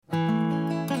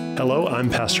Hello, I'm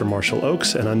Pastor Marshall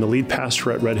Ochs, and I'm the lead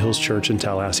pastor at Red Hills Church in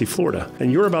Tallahassee, Florida.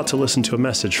 And you're about to listen to a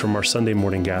message from our Sunday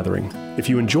morning gathering. If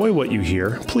you enjoy what you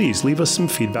hear, please leave us some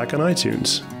feedback on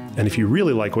iTunes. And if you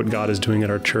really like what God is doing at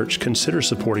our church, consider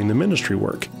supporting the ministry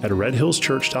work at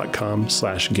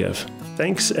redhillschurch.com/give.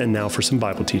 Thanks, and now for some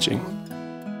Bible teaching.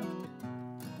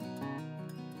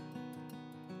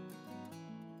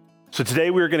 So today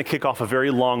we're going to kick off a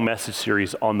very long message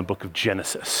series on the book of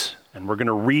Genesis. And we're going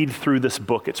to read through this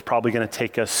book. It's probably going to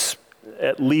take us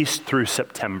at least through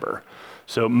September.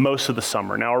 So most of the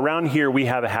summer. Now around here, we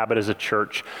have a habit as a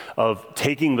church of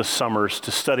taking the summers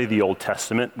to study the Old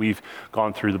Testament. We've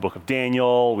gone through the book of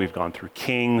Daniel. We've gone through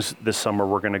Kings. This summer,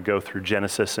 we're going to go through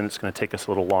Genesis, and it's going to take us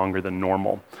a little longer than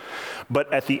normal.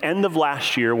 But at the end of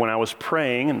last year, when I was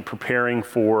praying and preparing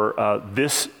for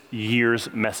this year's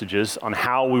messages on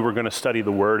how we were going to study the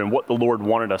Word and what the Lord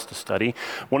wanted us to study,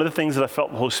 one of the things that I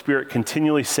felt the Holy Spirit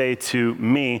continually say to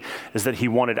me is that He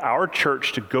wanted our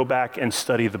church to go back and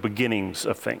study the beginnings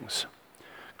of things.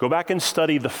 Go back and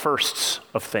study the firsts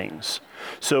of things.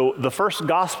 So the first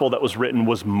gospel that was written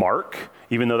was Mark,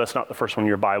 even though that's not the first one in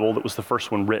your Bible, that was the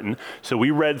first one written. So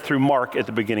we read through Mark at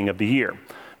the beginning of the year.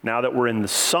 Now that we're in the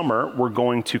summer, we're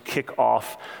going to kick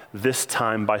off this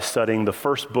time by studying the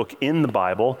first book in the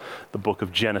Bible, the book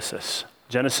of Genesis.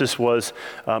 Genesis was,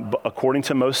 according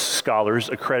to most scholars,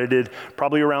 accredited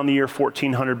probably around the year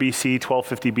 1400 BC,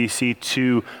 1250 BC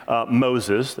to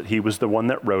Moses, that he was the one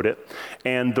that wrote it.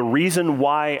 And the reason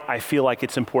why I feel like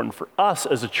it's important for us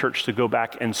as a church to go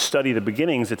back and study the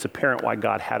beginnings, it's apparent why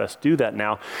God had us do that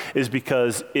now, is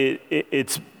because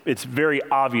it's very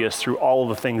obvious through all of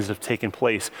the things that have taken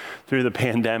place through the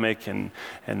pandemic and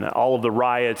all of the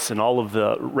riots and all of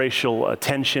the racial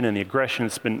tension and the aggression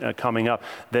that's been coming up,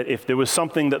 that if there was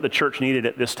something that the church needed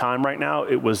at this time right now,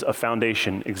 it was a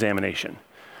foundation examination.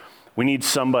 We need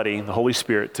somebody, the Holy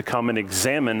Spirit, to come and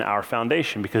examine our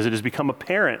foundation, because it has become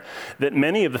apparent that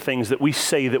many of the things that we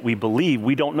say that we believe,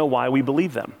 we don't know why we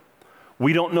believe them.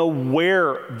 We don't know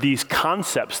where these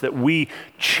concepts that we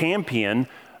champion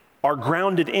are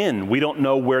grounded in. We don't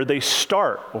know where they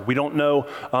start, or we don't know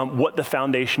what the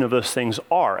foundation of those things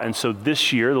are. And so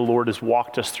this year, the Lord has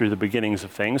walked us through the beginnings of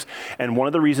things. And one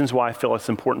of the reasons why I feel it's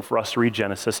important for us to read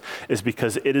Genesis is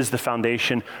because it is the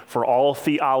foundation for all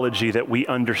theology that we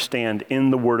understand in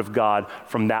the Word of God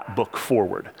from that book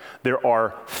forward. There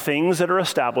are things that are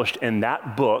established in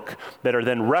that book that are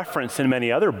then referenced in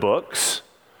many other books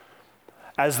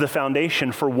as the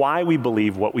foundation for why we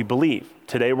believe what we believe.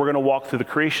 Today we're going to walk through the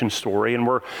creation story,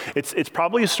 and it's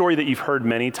probably a story that you've heard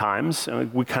many times.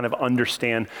 We kind of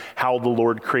understand how the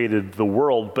Lord created the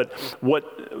world, but what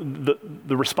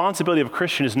the responsibility of a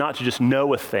Christian is not to just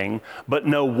know a thing, but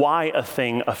know why a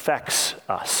thing affects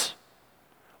us.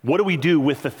 What do we do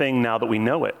with the thing now that we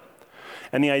know it?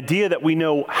 And the idea that we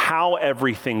know how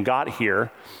everything got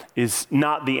here is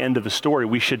not the end of the story.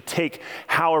 We should take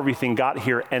how everything got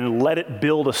here and let it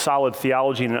build a solid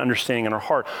theology and an understanding in our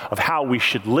heart of how we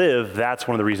should live. That's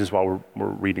one of the reasons why we're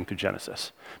reading through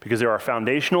Genesis. Because there are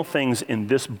foundational things in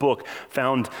this book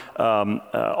found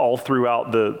all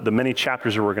throughout the many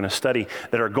chapters that we're going to study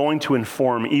that are going to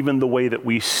inform even the way that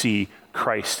we see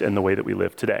Christ and the way that we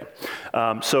live today.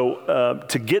 So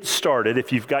to get started,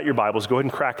 if you've got your Bibles, go ahead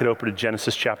and crack it open to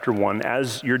Genesis chapter 1.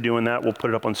 As you're doing that, we'll put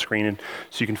it up on screen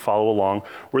so you can follow along.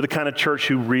 We're the kind of church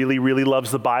who really, really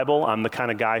loves the Bible. I'm the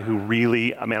kind of guy who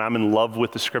I'm in love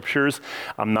with the scriptures.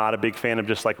 I'm not a big fan of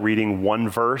just like reading one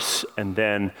verse and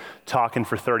then talking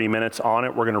for 30 minutes on it.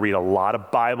 We're going to read a lot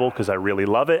of Bible because I really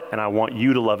love it, and I want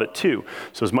you to love it too.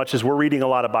 So as much as we're reading a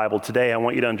lot of Bible today, I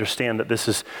want you to understand that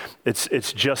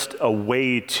it's just a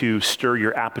way to stir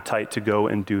your appetite to go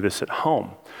and do this at home.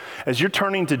 As you're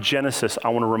turning to Genesis, I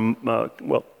want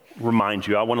to remind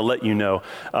you, I want to let you know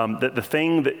that the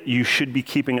thing that you should be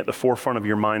keeping at the forefront of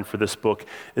your mind for this book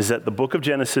is that the book of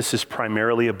Genesis is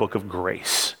primarily a book of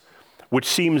grace, which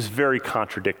seems very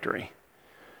contradictory.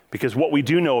 Because what we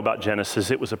do know about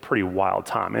Genesis, it was a pretty wild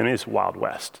time, and it's Wild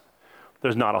West.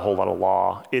 There's not a whole lot of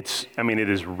law. It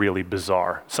is really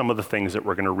bizarre, some of the things that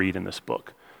we're going to read in this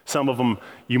book. Some of them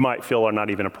you might feel are not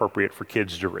even appropriate for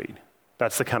kids to read.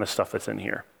 That's the kind of stuff that's in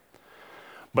here.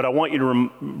 But I want you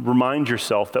to remind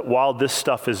yourself that while this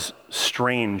stuff is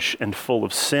strange and full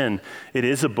of sin, it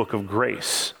is a book of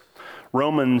grace.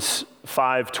 Romans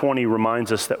 5:20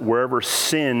 reminds us that wherever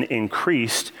sin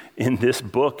increased in this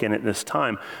book and at this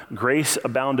time, grace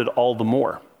abounded all the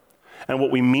more. And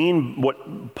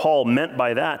what Paul meant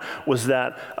by that was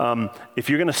that if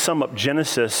you're going to sum up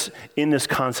Genesis in this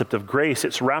concept of grace,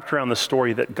 it's wrapped around the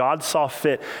story that God saw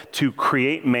fit to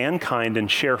create mankind and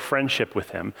share friendship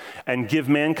with him and give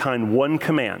mankind one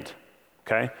command,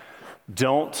 okay?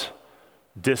 don't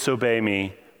disobey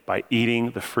me by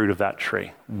eating the fruit of that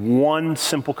tree. One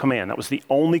simple command. That was the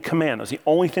only command. That was the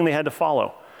only thing they had to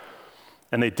follow.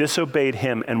 And they disobeyed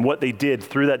him, and what they did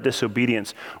through that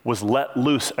disobedience was let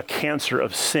loose a cancer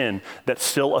of sin that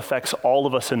still affects all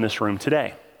of us in this room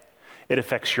today. It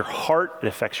affects your heart, it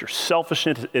affects your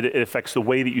selfishness, it affects the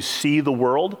way that you see the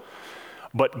world.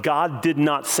 But God did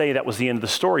not say that was the end of the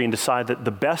story and decide that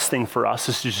the best thing for us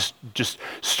is to just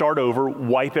start over,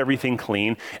 wipe everything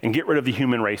clean, and get rid of the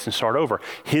human race and start over.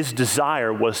 His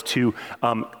desire was to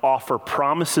offer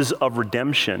promises of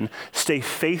redemption, stay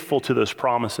faithful to those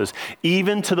promises,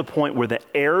 even to the point where the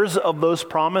heirs of those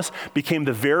promises became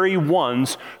the very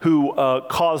ones who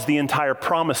caused the entire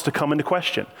promise to come into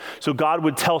question. So God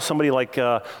would tell somebody like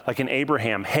an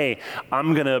Abraham, hey,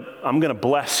 I'm gonna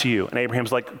bless you. And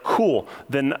Abraham's like, cool.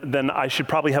 Then I should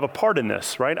probably have a part in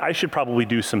this, right? I should probably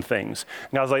do some things.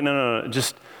 And God's like, no,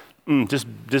 just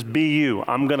be you.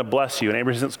 I'm going to bless you. And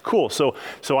Abraham says, cool. So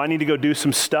I need to go do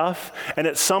some stuff. And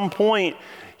at some point,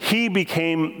 he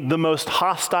became the most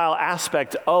hostile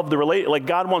aspect of the relationship. Like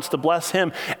God wants to bless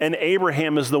him, and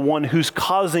Abraham is the one who's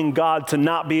causing God to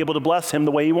not be able to bless him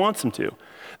the way he wants him to.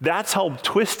 That's how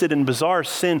twisted and bizarre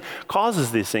sin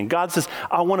causes these things. God says,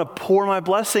 I want to pour my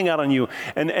blessing out on you.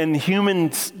 And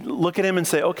humans look at him and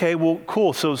say, okay, well,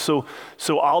 cool. So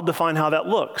I'll define how that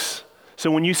looks. So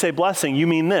when you say blessing, you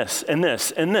mean this and this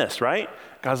and this, right?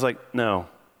 God's like, no.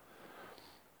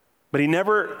 But he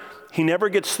never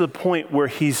gets to the point where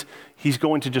he's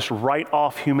going to just write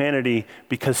off humanity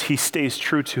because he stays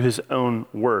true to his own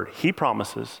word. He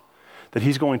promises that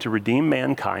he's going to redeem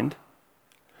mankind,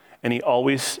 and he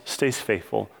always stays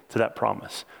faithful to that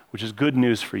promise, which is good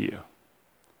news for you.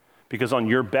 Because on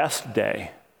your best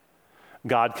day,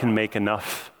 God can make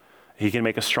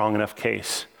a strong enough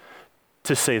case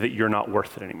to say that you're not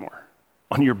worth it anymore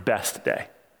on your best day.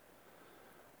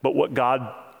 But what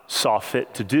God saw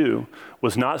fit to do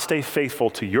was not stay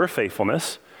faithful to your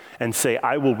faithfulness and say,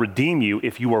 I will redeem you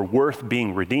if you are worth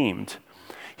being redeemed.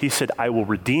 He said, I will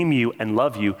redeem you and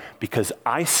love you because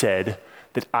I said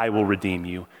that I will redeem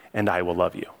you and I will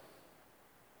love you. Do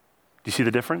you see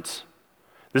the difference?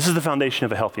 This is the foundation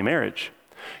of a healthy marriage.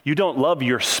 You don't love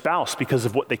your spouse because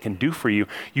of what they can do for you.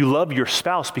 You love your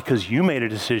spouse because you made a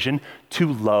decision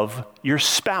to love your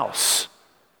spouse.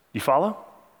 You follow?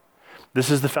 This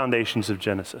is the foundations of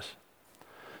Genesis.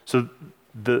 So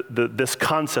this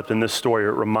concept in this story, it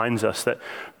reminds us that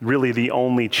really the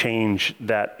only change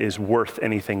that is worth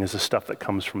anything is the stuff that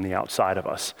comes from the outside of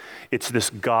us. It's this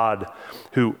God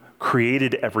who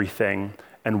created everything,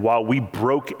 and while we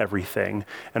broke everything,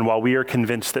 and while we are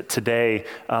convinced that today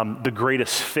the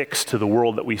greatest fix to the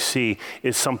world that we see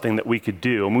is something that we could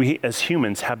do, and we as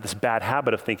humans have this bad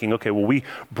habit of thinking, okay, well, we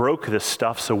broke this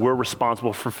stuff, so we're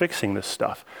responsible for fixing this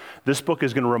stuff. This book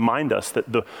is going to remind us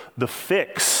that the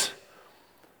fix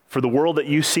for the world that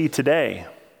you see today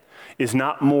is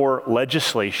not more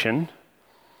legislation,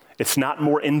 it's not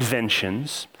more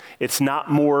inventions, it's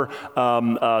not more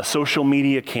social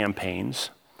media campaigns.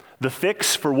 The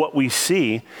fix for what we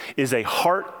see is a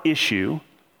heart issue.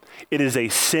 It is a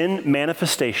sin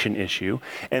manifestation issue,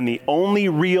 and the only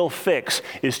real fix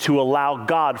is to allow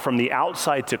God from the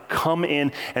outside to come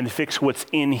in and fix what's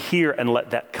in here and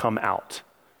let that come out.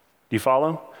 Do you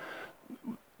follow?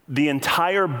 The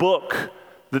entire book,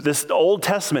 this Old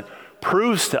Testament,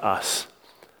 proves to us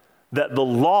that the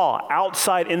law,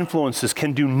 outside influences,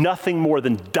 can do nothing more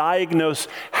than diagnose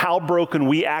how broken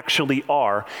we actually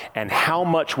are and how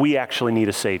much we actually need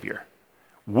a Savior.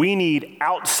 We need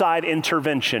outside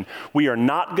intervention. We are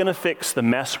not going to fix the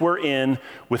mess we're in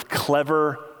with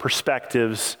clever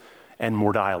perspectives and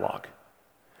more dialogue.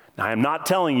 Now, I'm not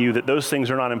telling you that those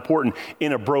things are not important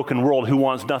in a broken world who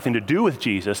wants nothing to do with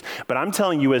Jesus, but I'm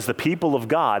telling you as the people of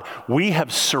God, we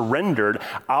have surrendered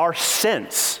our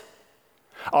sense,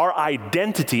 our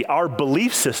identity, our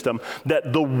belief system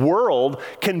that the world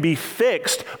can be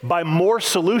fixed by more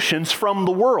solutions from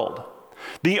the world.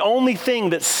 The only thing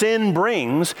that sin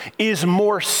brings is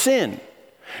more sin.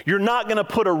 You're not going to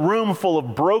put a room full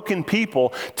of broken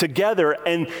people together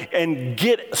and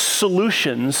get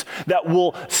solutions that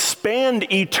will span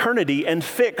eternity and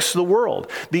fix the world.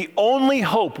 The only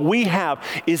hope we have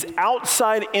is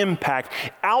outside impact,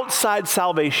 outside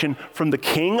salvation from the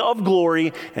King of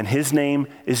glory, and his name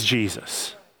is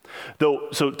Jesus.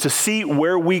 So to see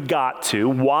where we got to,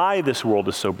 why this world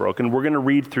is so broken, we're going to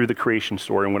read through the creation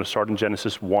story. I'm going to start in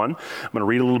Genesis 1. I'm going to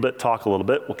read a little bit, talk a little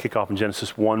bit. We'll kick off in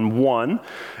Genesis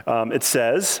 1:1. It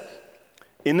says,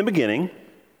 in the beginning,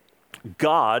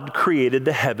 God created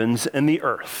the heavens and the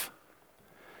earth.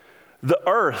 The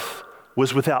earth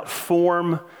was without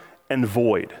form and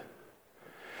void,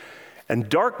 And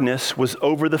darkness was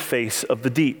over the face of the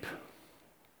deep,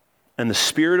 and the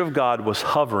Spirit of God was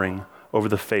hovering over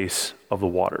the face of the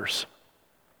waters.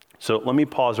 So let me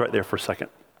pause right there for a second,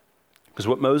 because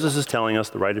what Moses is telling us,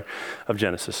 the writer of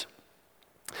Genesis,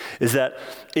 is that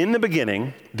in the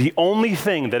beginning, the only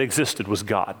thing that existed was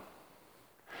God.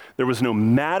 There was no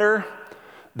matter,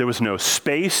 there was no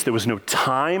space, there was no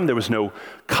time, there was no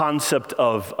concept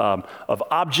of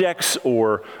objects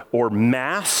or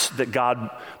mass that God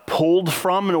pulled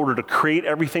from in order to create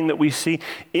everything that we see.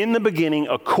 In the beginning,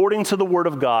 according to the Word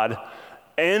of God,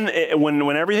 and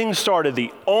when everything started,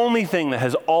 the only thing that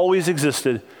has always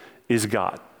existed is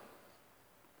God.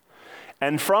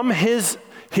 And from his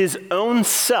own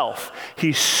self,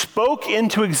 he spoke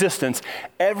into existence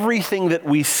everything that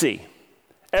we see.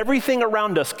 Everything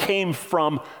around us came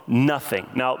from nothing.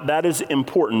 Now, that is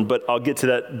important, but I'll get to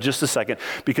that in just a second,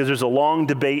 because there's a long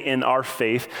debate in our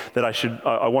faith that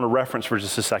I want to reference for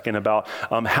just a second about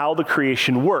how the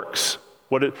creation works.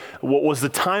 What was the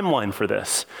timeline for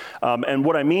this? And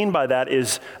what I mean by that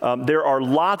is there are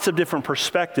lots of different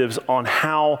perspectives on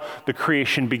how the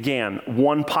creation began.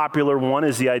 One popular one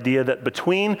is the idea that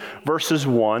between verses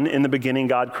 1, in the beginning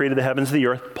God created the heavens and the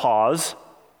earth, pause.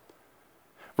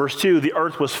 Verse 2, the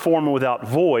earth was formed without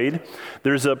void.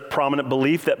 There's a prominent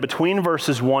belief that between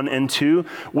verses 1 and 2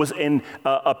 was in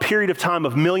a period of time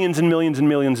of millions and millions and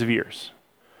millions of years.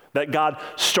 That God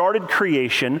started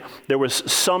creation. There was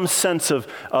some sense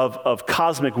of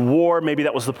cosmic war. Maybe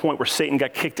that was the point where Satan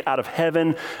got kicked out of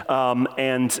heaven,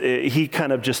 and he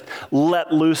kind of just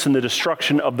let loose in the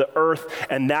destruction of the earth.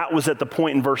 And that was at the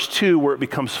point in verse 2 where it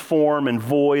becomes form and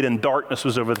void and darkness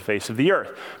was over the face of the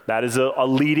earth. That is a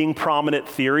leading prominent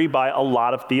theory by a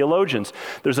lot of theologians.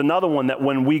 There's another one that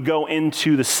when we go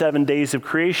into the 7 days of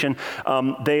creation,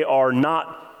 they are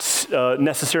not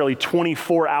necessarily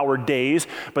 24-hour days,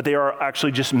 but they are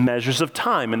actually just measures of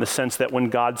time in the sense that when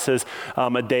God says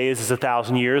a day is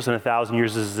 1,000 years and 1,000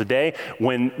 years is a day,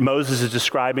 when Moses is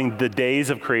describing the days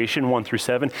of creation, 1 through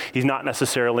 7, he's not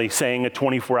necessarily saying a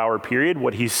 24-hour period.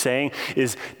 What he's saying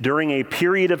is during a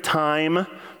period of time,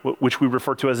 which we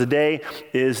refer to as a day,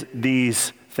 is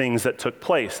these things that took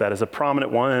place. That is a prominent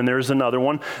one. And there's another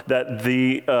one that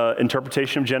the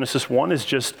interpretation of Genesis 1 is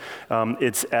just,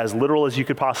 it's as literal as you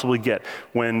could possibly get.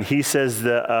 When he says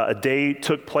that a day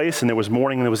took place and there was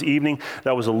morning and there was evening,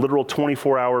 that was a literal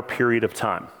 24-hour period of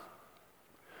time.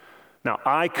 Now,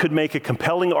 I could make a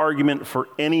compelling argument for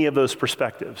any of those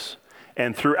perspectives.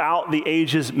 And throughout the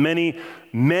ages, many,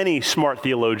 many smart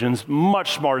theologians,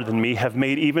 much smarter than me, have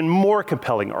made even more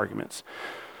compelling arguments.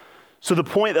 So the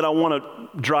point that I want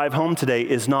to drive home today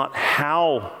is not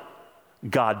how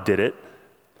God did it.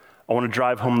 I want to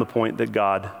drive home the point that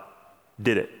God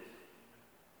did it.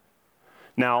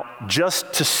 Now,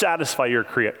 just to satisfy your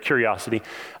curiosity,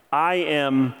 I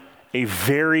am a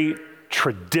very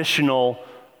traditional,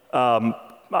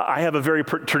 I have a very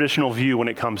traditional view when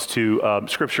it comes to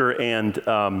Scripture and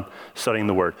studying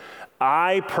the Word.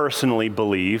 I personally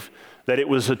believe that it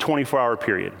was a 24-hour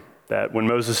period, that when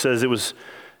Moses says it was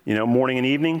morning and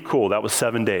evening, cool, that was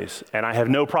 7 days. And I have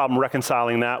no problem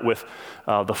reconciling that with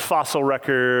the fossil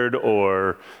record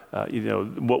or,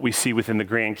 what we see within the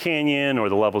Grand Canyon or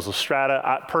the levels of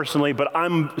strata personally, but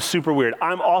I'm super weird.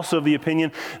 I'm also of the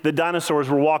opinion that dinosaurs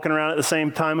were walking around at the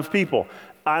same time of people.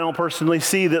 I don't personally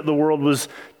see that the world was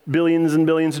billions and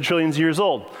billions and trillions of years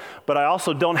old. But I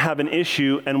also don't have an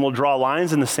issue and will draw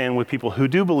lines in the sand with people who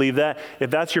do believe that. If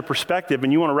that's your perspective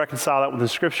and you want to reconcile that with the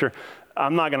Scripture,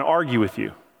 I'm not going to argue with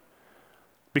you.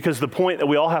 Because the point that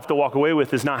we all have to walk away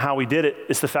with is not how he did it,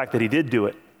 it's the fact that he did do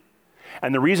it.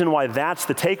 And the reason why that's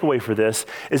the takeaway for this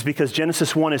is because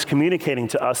Genesis 1 is communicating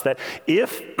to us that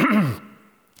if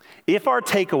our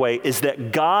takeaway is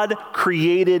that God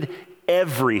created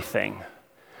everything,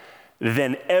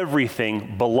 then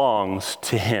everything belongs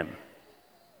to him.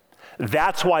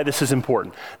 That's why this is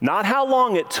important. Not how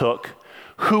long it took,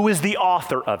 who is the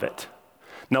author of it.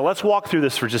 Now let's walk through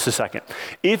this for just a second.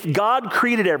 If God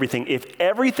created everything, if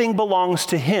everything belongs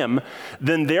to him,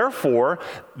 then therefore,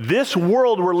 this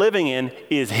world we're living in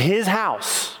is his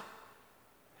house.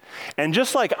 And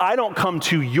just like I don't come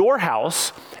to your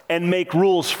house and make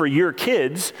rules for your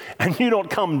kids, and you don't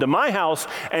come to my house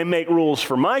and make rules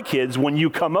for my kids, when you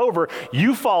come over,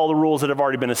 you follow the rules that have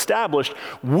already been established.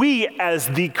 We, as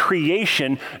the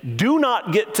creation, do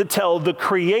not get to tell the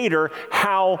Creator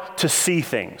how to see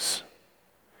things,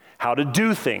 how to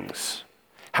do things,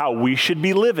 how we should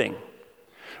be living,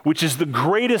 which is the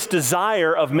greatest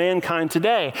desire of mankind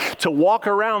today, to walk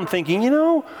around thinking,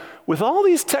 with all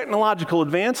these technological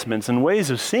advancements and ways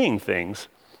of seeing things,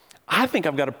 I think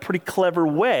I've got a pretty clever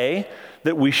way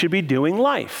that we should be doing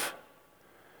life.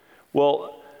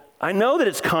 Well, I know that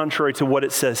it's contrary to what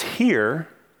it says here,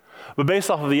 but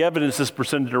based off of the evidence that's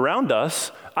presented around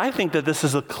us, I think that this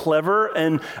is a clever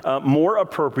and more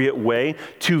appropriate way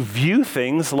to view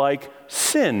things like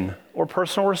sin or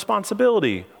personal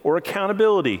responsibility or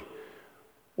accountability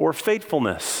or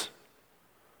faithfulness.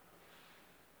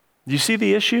 Do you see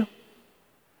the issue?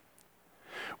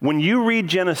 When you read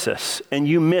Genesis and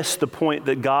you miss the point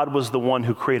that God was the one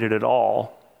who created it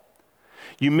all,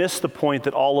 you miss the point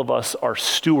that all of us are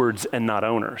stewards and not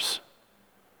owners.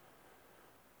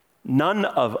 None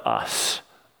of us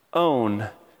own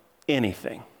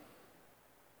anything.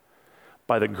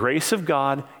 By the grace of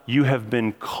God, you have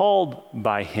been called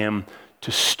by Him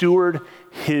to steward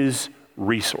His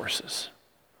resources.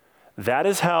 That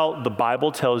is how the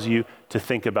Bible tells you to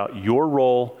think about your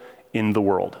role in the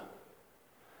world.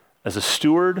 As a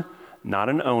steward, not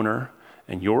an owner,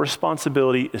 and your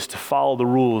responsibility is to follow the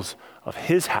rules of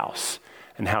His house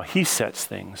and how He sets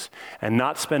things, and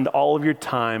not spend all of your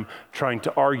time trying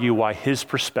to argue why His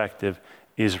perspective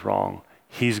is wrong.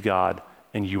 He's God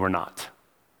and you are not.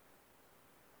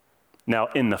 Now,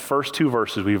 in the first two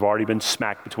verses, we've already been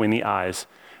smacked between the eyes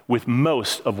with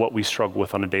most of what we struggle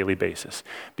with on a daily basis.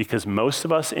 Because most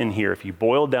of us in here, if you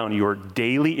boil down your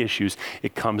daily issues,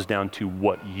 it comes down to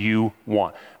what you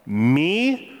want.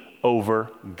 Me over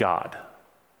God.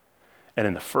 And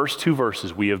in the first two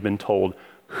verses, we have been told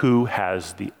who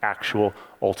has the actual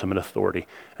ultimate authority.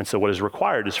 And so what is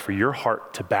required is for your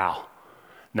heart to bow,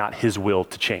 not His will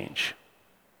to change.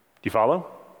 Do you follow?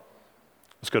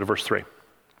 Let's go to verse 3.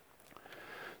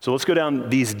 So let's go down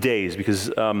these days, because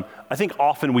I think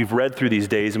often we've read through these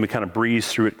days and we kind of breeze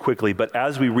through it quickly. But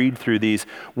as we read through these,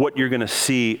 what you're going to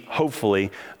see,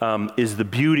 hopefully, is the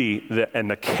beauty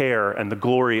and the care and the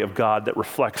glory of God that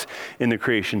reflects in the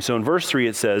creation. So in verse 3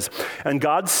 it says, "And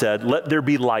God said, 'Let there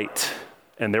be light.'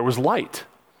 And there was light.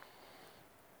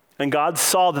 And God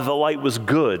saw that the light was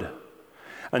good.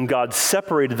 And God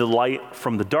separated the light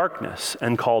from the darkness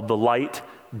and called the light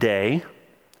day,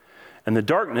 and the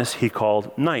darkness He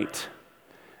called night.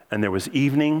 And there was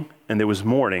evening and there was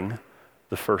morning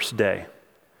the first day."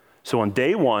 So on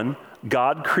day one,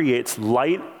 God creates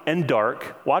light and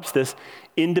dark, watch this,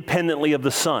 independently of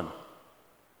the sun.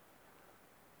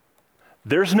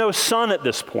 There's no sun at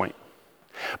this point.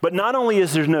 But not only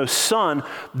is there no sun,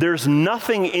 there's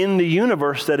nothing in the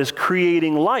universe that is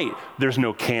creating light. There's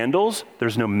no candles,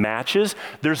 there's no matches,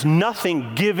 there's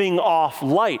nothing giving off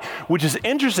light, which is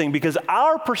interesting because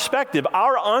our perspective,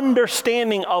 our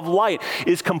understanding of light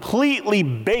is completely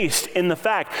based in the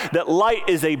fact that light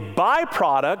is a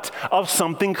byproduct of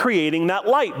something creating that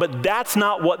light. But that's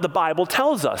not what the Bible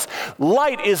tells us.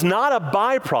 Light is not a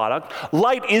byproduct.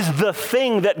 Light is the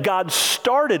thing that God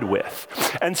started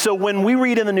with. And so when we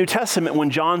read in the New Testament, when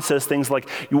John says things like,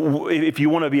 if you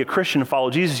want to be a Christian and follow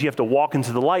Jesus, you have to walk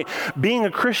into the light. Being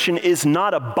a Christian is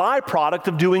not a byproduct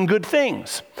of doing good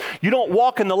things. You don't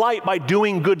walk in the light by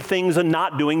doing good things and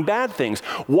not doing bad things.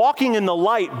 Walking in the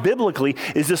light, biblically,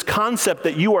 is this concept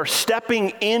that you are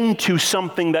stepping into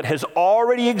something that has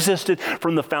already existed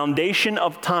from the foundation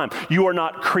of time. You are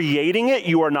not creating it.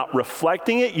 You are not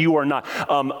reflecting it. You are not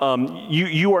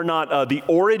you are not the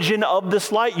origin of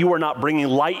this light. You are not bringing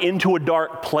light into a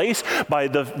dark place by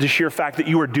the sheer fact that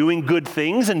you are doing good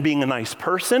things and being a nice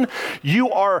person.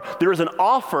 There is an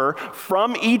offer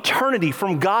from eternity,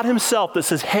 from God Himself, that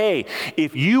says, hey,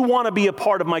 if you want to be a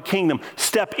part of my kingdom,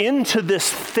 step into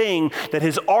this thing that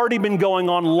has already been going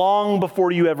on long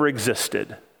before you ever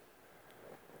existed.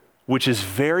 Which is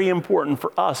very important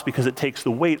for us because it takes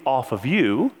the weight off of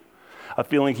you of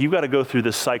feeling like you've got to go through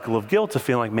this cycle of guilt of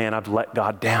feeling like, man, I've let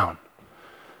God down.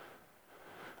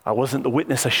 I wasn't the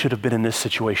witness I should have been in this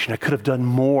situation. I could have done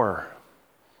more.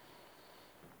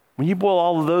 When you boil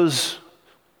all of those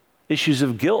issues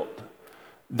of guilt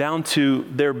down to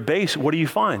their base, what do you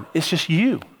find? It's just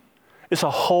you. It's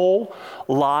a whole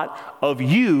lot of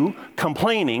you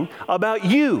complaining about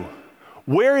you.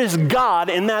 Where is God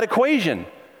in that equation?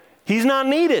 He's not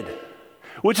needed.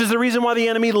 Which is the reason why the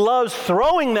enemy loves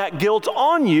throwing that guilt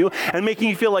on you and making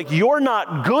you feel like you're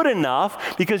not good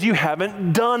enough because you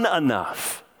haven't done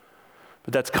enough.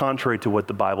 But that's contrary to what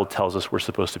the Bible tells us we're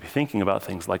supposed to be thinking about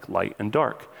things like light and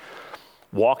dark.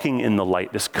 Walking in the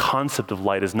light, this concept of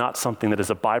light, is not something that is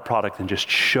a byproduct and just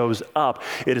shows up.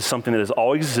 It is something that has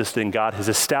always existed and God has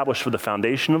established for the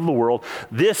foundation of the world.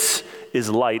 This is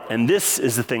light, and this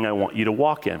is the thing I want you to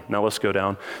walk in. Now let's go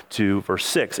down to verse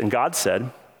 6. And God said,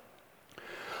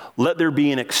 "Let there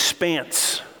be an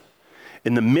expanse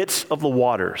in the midst of the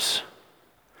waters,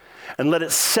 and let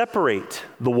it separate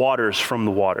the waters from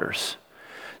the waters."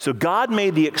 So God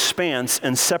made the expanse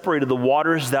and separated the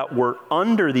waters that were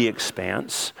under the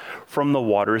expanse from the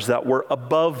waters that were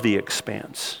above the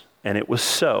expanse. And it was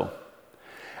so.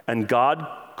 And God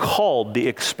called the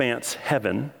expanse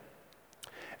heaven,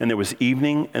 and there was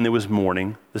evening and there was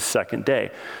morning the second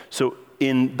day. So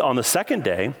on the second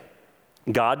day,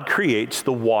 God creates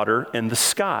the water and the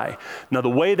sky. Now,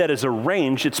 the way that is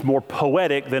arranged, it's more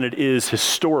poetic than it is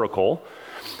historical.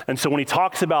 And so when he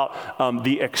talks about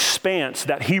the expanse,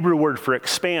 that Hebrew word for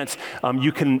expanse,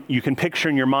 you can picture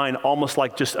in your mind almost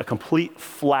like just a complete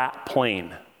flat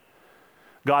plane.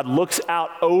 God looks out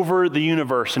over the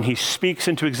universe and he speaks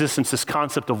into existence this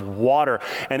concept of water,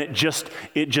 and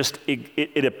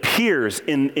it appears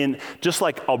in just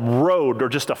like a road or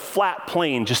just a flat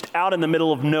plane just out in the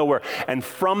middle of nowhere. And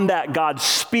from that, God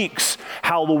speaks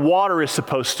how the water is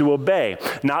supposed to obey.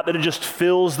 Not that it just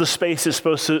fills the space it's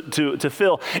supposed to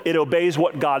fill. It obeys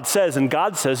what God says. And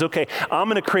God says, okay, I'm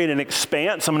going to create an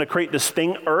expanse. I'm going to create this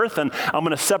thing, earth, and I'm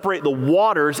going to separate the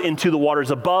waters into the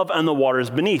waters above and the waters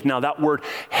beneath. Now that word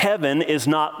heaven is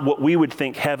not what we would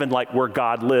think heaven, like where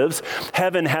God lives.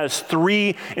 Heaven has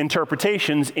three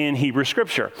interpretations in Hebrew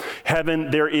scripture.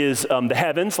 Heaven, there is the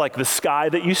heavens, like the sky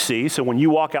that you see. So when you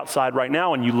walk outside right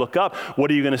now and you look up, what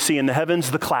are you going to see in the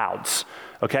heavens? The clouds.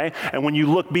 Okay? And when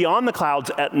you look beyond the clouds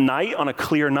at night, on a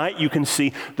clear night, you can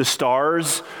see the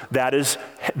stars. That is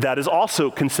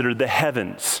also considered the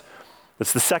heavens.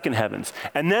 That's the second heavens.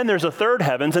 And then there's a third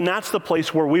heavens, and that's the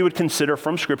place where we would consider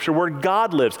from Scripture where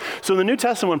God lives. So in the New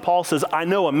Testament, when Paul says, I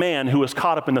know a man who was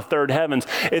caught up in the third heavens,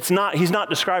 he's not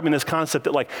describing this concept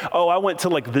that like, oh, I went to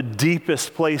like the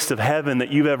deepest place of heaven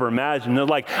that you've ever imagined. They're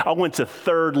like, I went to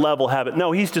third level heaven.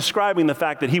 No, he's describing the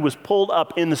fact that he was pulled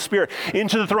up in the Spirit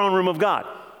into the throne room of God.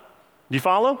 Do you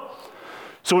follow?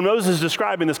 So when Moses is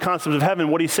describing this concept of heaven,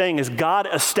 what he's saying is God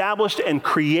established and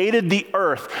created the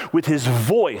earth with his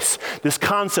voice, this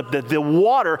concept that the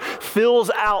water fills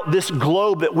out this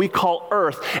globe that we call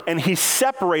earth, and he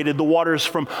separated the waters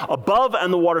from above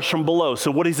and the waters from below. So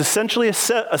what he's essentially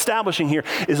establishing here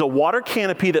is a water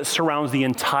canopy that surrounds the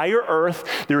entire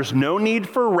earth. There's no need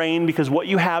for rain because what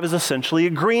you have is essentially a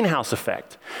greenhouse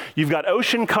effect. You've got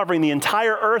ocean covering the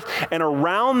entire earth, and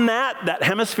around that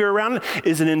hemisphere around it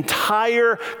is an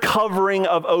entire covering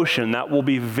of ocean. That will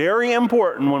be very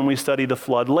important when we study the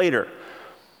flood later.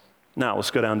 Now,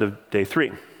 let's go down to day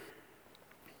 3.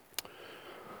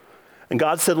 And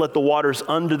God said, let the waters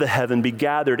under the heaven be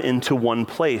gathered into one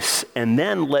place, and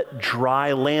then let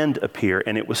dry land appear.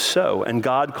 And it was so. And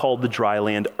God called the dry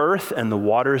land earth, and the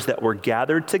waters that were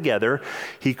gathered together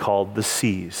he called the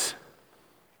seas.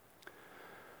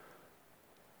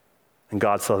 And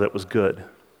God saw that it was good.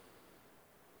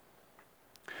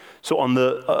 So and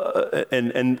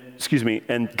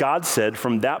God said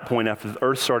from that point after the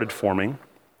earth started forming,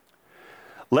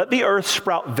 let the earth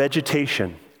sprout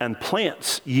vegetation and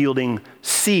plants yielding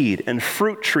seed and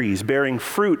fruit trees bearing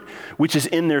fruit which is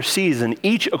in their season,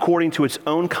 each according to its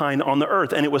own kind on the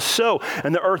earth. And it was so,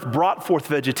 and the earth brought forth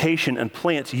vegetation and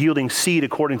plants yielding seed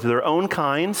according to their own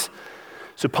kinds.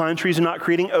 So pine trees are not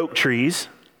creating oak trees,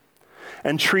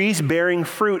 and trees bearing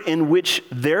fruit in which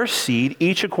their seed,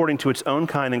 each according to its own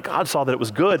kind. And God saw that it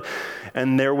was good.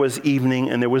 And there was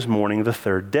evening and there was morning the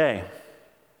third day.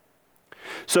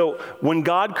 So when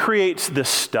God creates this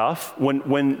stuff,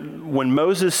 when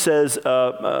Moses says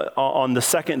on the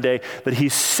second day that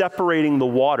he's separating the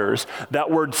waters, that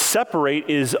word separate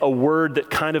is a word that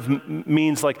kind of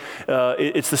means like,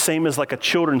 it's the same as like a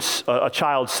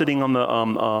child sitting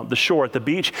on the shore at the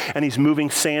beach, and he's moving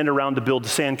sand around to build a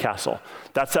sandcastle.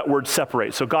 That's that word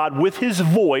separate. So God, with his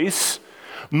voice,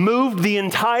 moved the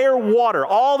entire water,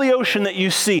 all the ocean that you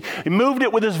see. He moved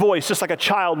it with his voice, just like a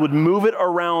child would move it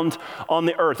around on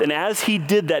the earth. And as he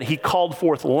did that, he called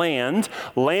forth land.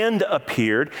 Land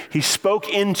appeared. He spoke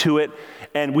into it,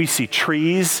 and we see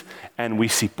trees, and we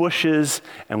see bushes,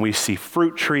 and we see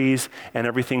fruit trees, and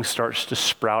everything starts to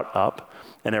sprout up.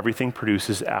 And everything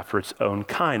produces after its own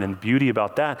kind. And the beauty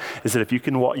about that is that if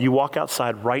you walk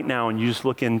outside right now and you just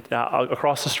look in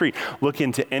across the street, look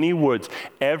into any woods,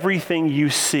 everything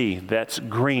you see that's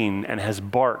green and has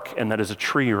bark and that is a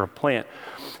tree or a plant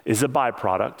is a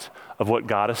byproduct of what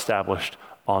God established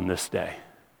on this day,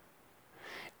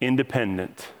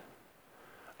 independent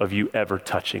of you ever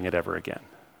touching it ever again.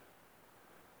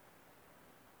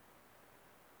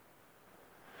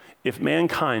 If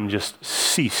mankind just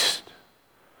ceased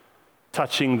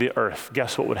touching the earth,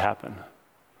 guess what would happen?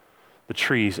 The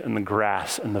trees and the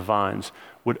grass and the vines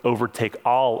would overtake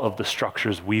all of the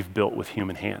structures we've built with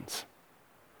human hands.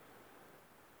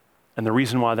 And the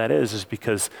reason why that is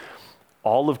because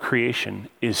all of creation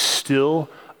is still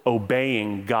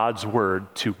obeying God's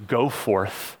word to go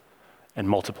forth and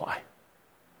multiply.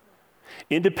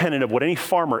 Independent of what any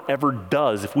farmer ever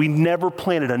does, if we never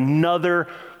planted another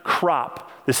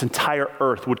crop, this entire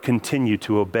earth would continue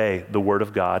to obey the word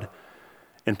of God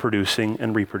in producing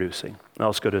and reproducing. Now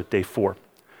let's go to day 4.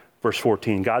 Verse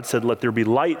 14, God said, "Let there be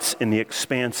lights in the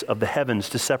expanse of the heavens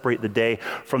to separate the day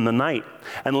from the night,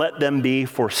 and let them be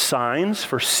for signs,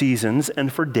 for seasons,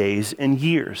 and for days and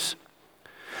years.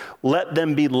 Let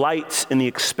them be lights in the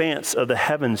expanse of the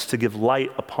heavens to give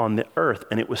light upon the earth."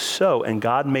 And it was so. And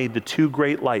God made the 2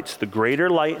 great lights, the greater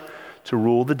light to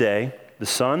rule the day, the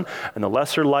sun, and the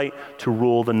lesser light to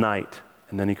rule the night.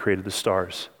 And then he created the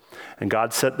stars. And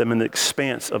God set them in the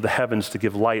expanse of the heavens to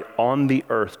give light on the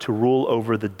earth, to rule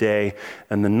over the day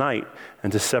and the night,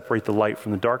 and to separate the light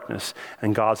from the darkness.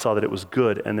 And God saw that it was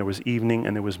good, and there was evening,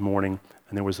 and there was morning,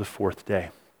 and there was the 4th day.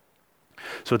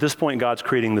 So at this point, God's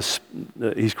creating this.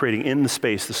 He's creating in the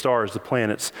space the stars, the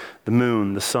planets, the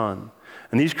moon, the sun.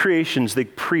 And these creations, they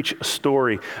preach a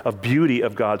story of beauty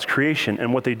of God's creation.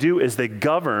 And what they do is they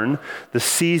govern the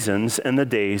seasons and the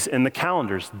days and the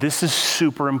calendars. This is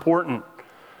super important.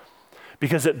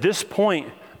 Because at this point,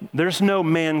 there's no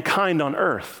mankind on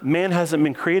earth. Man hasn't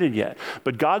been created yet.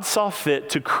 But God saw fit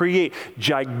to create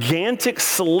gigantic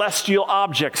celestial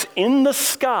objects in the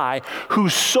sky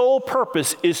whose sole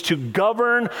purpose is to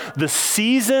govern the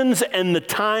seasons and the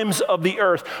times of the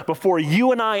earth before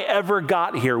you and I ever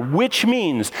got here, which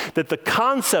means that the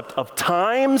concept of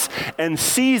times and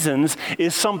seasons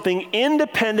is something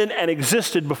independent and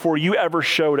existed before you ever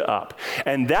showed up.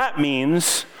 And that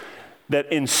means that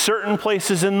in certain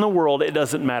places in the world, it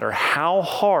doesn't matter how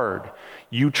hard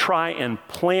you try and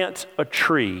plant a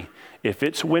tree, if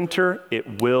it's winter,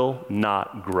 it will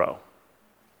not grow.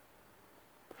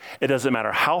 It doesn't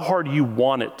matter how hard you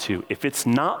want it to. If it's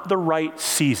not the right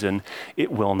season, it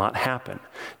will not happen.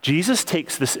 Jesus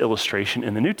takes this illustration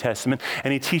in the New Testament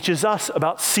and he teaches us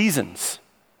about seasons.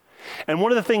 And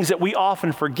one of the things that we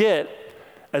often forget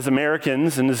as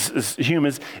Americans and as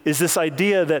humans is this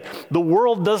idea that the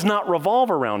world does not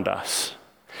revolve around us.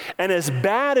 And as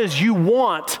bad as you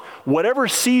want whatever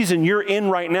season you're in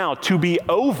right now to be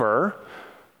over,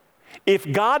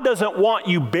 if God doesn't want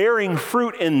you bearing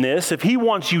fruit in this, if he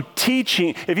wants to teach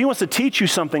you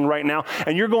something right now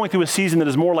and you're going through a season that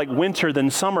is more like winter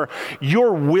than summer,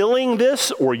 your willing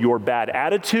this or your bad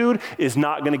attitude is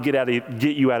not going to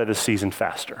get you out of the season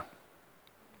faster.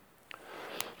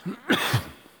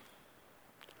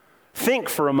 Think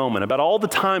for a moment about all the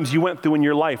times you went through in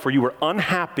your life where you were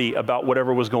unhappy about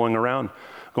whatever was going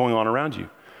on around you.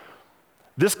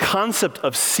 This concept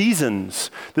of seasons,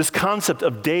 this concept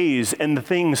of days and the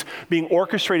things being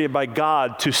orchestrated by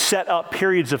God to set up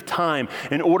periods of time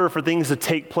in order for things to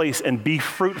take place and be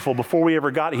fruitful before we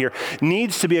ever got here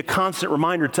needs to be a constant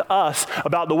reminder to us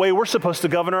about the way we're supposed to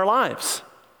govern our lives.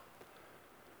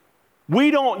 We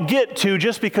don't get to,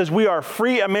 just because we are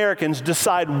free Americans,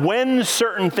 decide when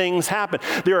certain things happen.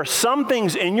 There are some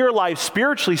things in your life,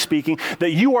 spiritually speaking,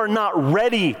 that you are not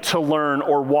ready to learn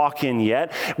or walk in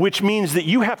yet, which means that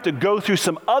you have to go through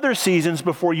some other seasons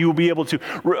before you will be able to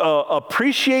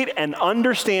appreciate and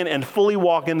understand and fully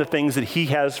walk in the things that he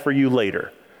has for you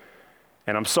later.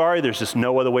 And I'm sorry, there's just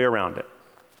no other way around it.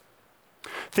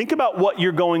 Think about what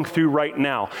you're going through right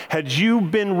now. Had you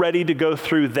been ready to go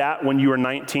through that when you were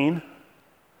 19?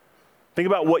 Think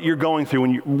about what you're going through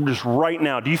when you just right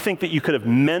now. Do you think that you could have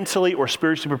mentally or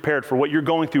spiritually prepared for what you're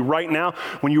going through right now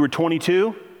when you were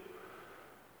 22?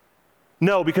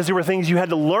 No, because there were things you had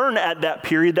to learn at that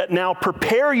period that now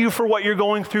prepare you for what you're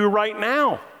going through right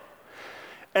now.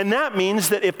 And that means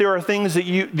that if there are things that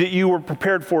you were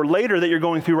prepared for later that you're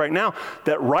going through right now,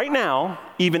 that right now,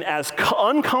 even as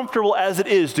uncomfortable as it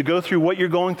is to go through what you're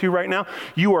going through right now,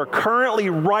 you are currently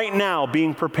right now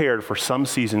being prepared for some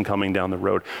season coming down the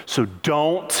road. So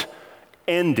don't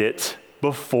end it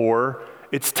before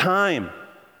it's time.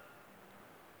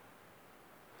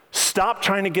 Stop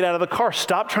trying to get out of the car.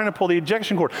 Stop trying to pull the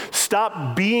ejection cord.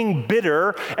 Stop being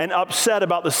bitter and upset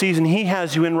about the season he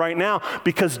has you in right now,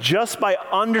 because just by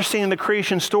understanding the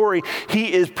creation story,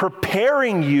 he is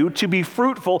preparing you to be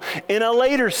fruitful in a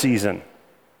later season.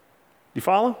 You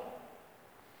follow?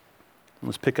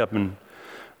 Let's pick up in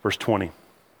verse 20.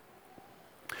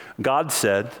 God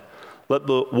said, "Let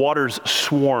the waters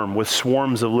swarm with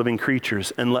swarms of living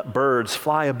creatures, and let birds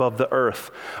fly above the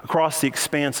earth across the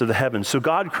expanse of the heavens." So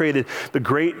God created the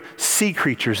great sea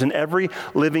creatures and every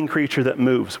living creature that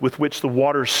moves, with which the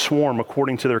waters swarm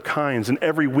according to their kinds, and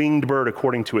every winged bird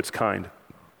according to its kind.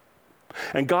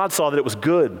 And God saw that it was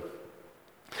good.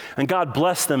 And God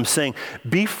blessed them, saying,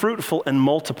 "Be fruitful and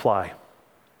multiply.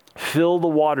 Fill the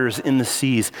waters in the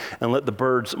seas and let the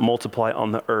birds multiply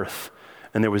on the earth.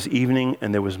 And there was evening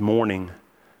and there was morning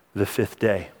the fifth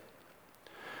day.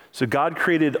 So God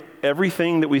created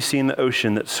everything that we see in the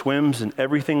ocean that swims and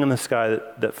everything in the sky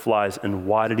that flies. And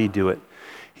why did he do it?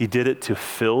 He did it to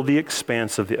fill the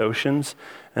expanse of the oceans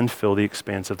and fill the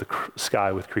expanse of the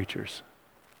sky with creatures.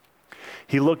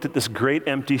 He looked at this great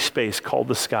empty space called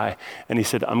the sky, and he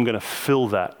said, I'm going to fill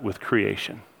that with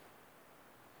creation.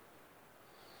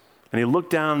 And he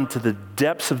looked down to the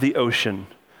depths of the ocean,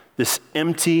 this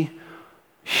empty,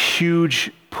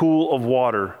 huge pool of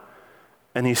water,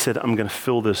 and he said, I'm going to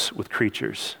fill this with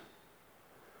creatures.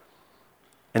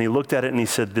 And he looked at it and he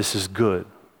said, this is good.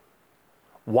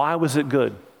 Why was it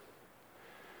good?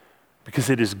 Because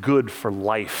it is good for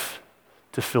life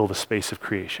to fill the space of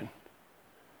creation.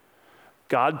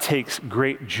 God takes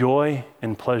great joy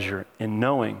and pleasure in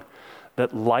knowing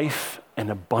that life and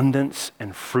abundance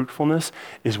and fruitfulness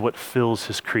is what fills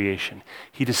his creation.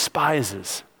 He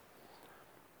despises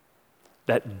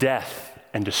that death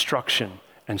and destruction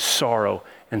and sorrow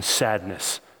and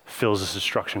sadness fills his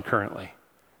destruction currently.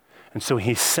 And so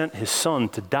he sent his son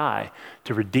to die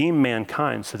to redeem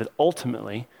mankind so that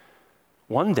ultimately,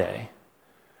 one day,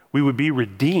 we would be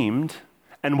redeemed,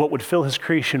 and what would fill his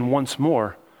creation once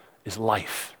more is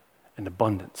life and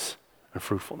abundance and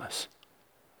fruitfulness.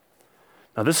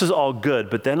 Now this is all good,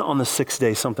 but then on the sixth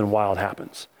day, something wild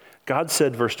happens. God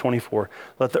said, verse 24,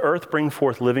 let the earth bring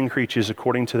forth living creatures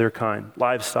according to their kind,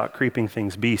 livestock, creeping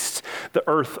things, beasts, the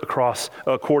earth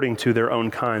according to their own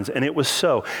kinds. And it was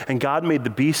so. And God made the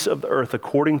beasts of the earth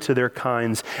according to their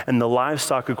kinds, and the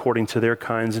livestock according to their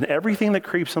kinds, and everything that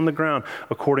creeps on the ground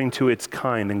according to its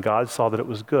kind. And God saw that it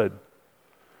was good.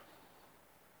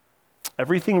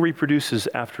 Everything reproduces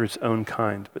after its own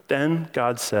kind. But then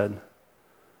God said, in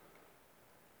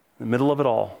the middle of it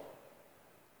all,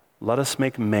 let us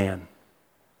make man.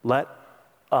 Let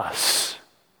us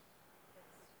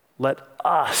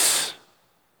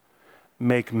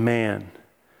make man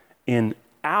in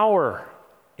our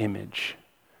image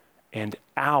and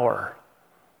our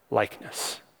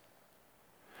likeness.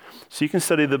 So you can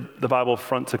study the Bible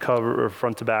front to cover or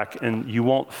front to back, and you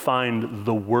won't find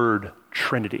the word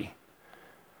Trinity.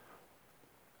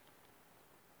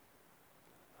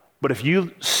 But if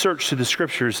you search through the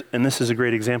scriptures, and this is a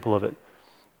great example of it,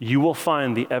 you will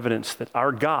find the evidence that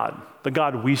our God, the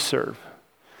God we serve,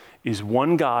 is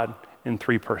one God in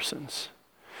three persons.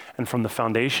 And from the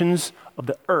foundations of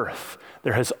the earth,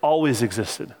 there has always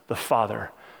existed the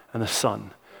Father and the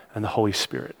Son and the Holy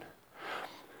Spirit.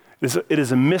 It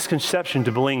is a misconception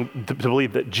to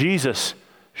believe that Jesus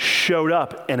showed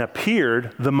up and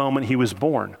appeared the moment he was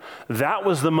born. That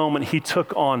was the moment he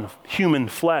took on human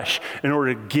flesh in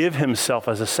order to give himself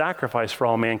as a sacrifice for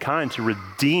all mankind to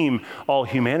redeem all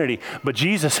humanity. But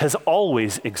Jesus has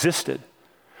always existed.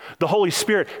 The Holy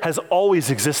Spirit has always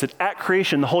existed. At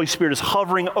creation, the Holy Spirit is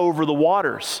hovering over the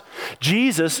waters.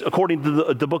 Jesus, according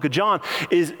to the book of John,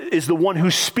 is the one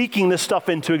who's speaking this stuff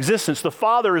into existence. The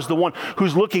Father is the one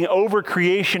who's looking over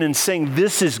creation and saying,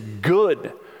 this is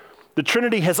good. The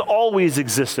Trinity has always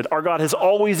existed. Our God has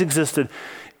always existed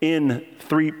in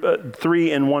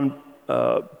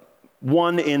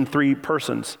one in three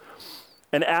persons.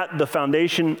 And at the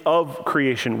foundation of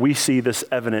creation, we see this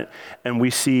evident, and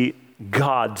we see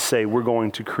God say, we're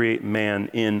going to create man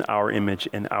in our image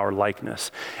and our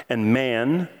likeness. And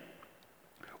man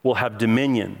will have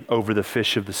dominion over the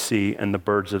fish of the sea and the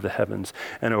birds of the heavens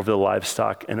and over the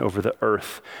livestock and over the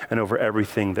earth and over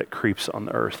everything that creeps on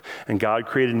the earth. And God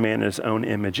created man in his own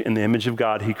image. In the image of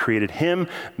God, he created him,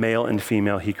 male and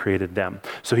female, he created them.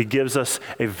 So he gives us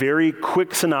a very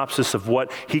quick synopsis of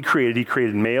what he created. He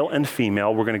created male and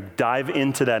female. We're going to dive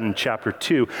into that in chapter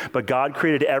 2. But God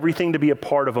created everything to be a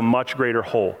part of a much greater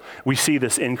whole. We see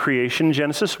this in creation,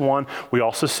 Genesis 1. We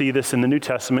also see this in the New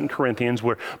Testament in Corinthians,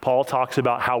 where Paul talks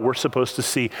about how we're supposed to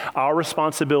see our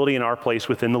responsibility and our place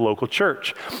within the local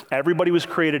church. Everybody was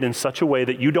created in such a way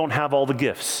that you don't have all the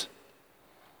gifts.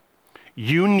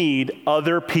 You need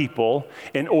other people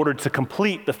in order to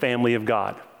complete the family of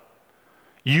God.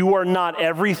 You are not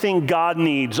everything God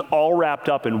needs all wrapped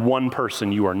up in one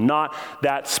person. You are not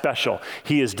that special.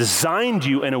 He has designed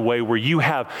you in a way where you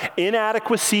have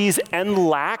inadequacies and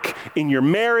lack in your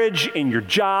marriage, in your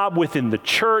job, within the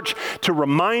church, to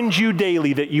remind you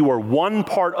daily that you are one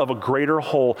part of a greater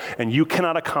whole and you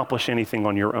cannot accomplish anything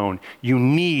on your own. You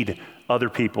need other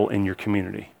people in your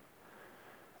community.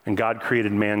 And God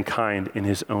created mankind in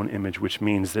his own image, which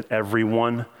means that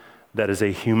everyone that is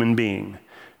a human being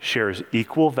shares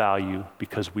equal value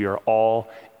because we are all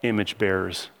image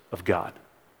bearers of God.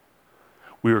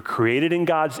 We were created in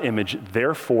God's image.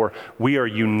 Therefore, we are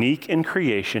unique in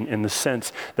creation in the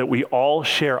sense that we all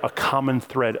share a common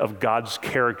thread of God's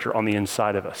character on the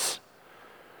inside of us.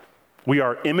 We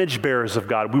are image bearers of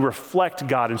God. We reflect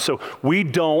God. And so we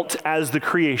don't, as the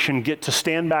creation, get to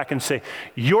stand back and say,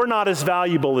 you're not as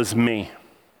valuable as me.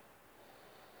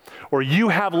 Or you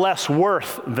have less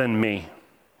worth than me.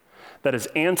 That is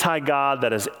anti-God,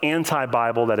 that is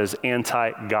anti-Bible, that is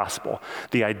anti-gospel.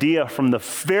 The idea from the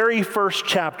very first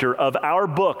chapter of our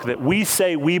book that we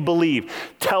say we believe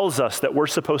tells us that we're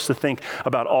supposed to think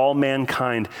about all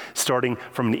mankind starting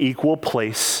from an equal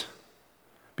place,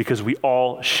 because we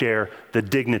all share the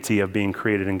dignity of being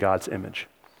created in God's image.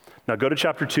 Now go to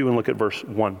chapter 2 and look at verse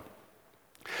 1.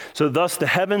 So thus the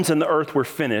heavens and the earth were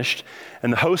finished,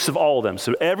 and the hosts of all of them.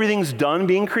 So everything's done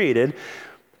being created.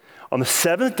 On the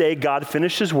seventh day, God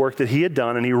finished his work that he had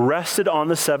done, and he rested on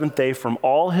the seventh day from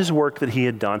all his work that he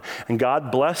had done. And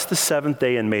God blessed the seventh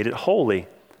day and made it holy,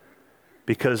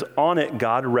 because on it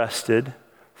God rested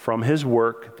from his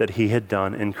work that he had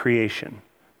done in creation.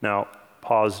 Now,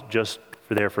 pause just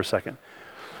there for a second.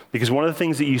 Because one of the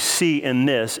things that you see in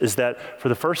this is that for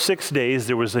the first 6 days,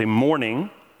 there was a morning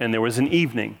and there was an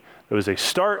evening. There was a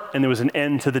start and there was an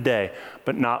end to the day,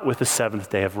 but not with the seventh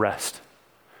day of rest.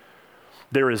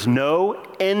 There is no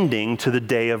ending to the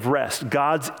day of rest.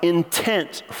 God's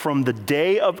intent from the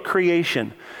day of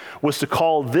creation was to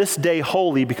call this day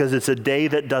holy because it's a day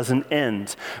that doesn't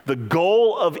end. The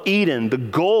goal of Eden, the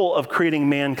goal of creating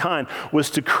mankind,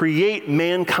 was to create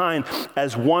mankind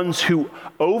as ones who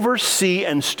oversee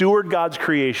and steward God's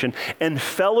creation and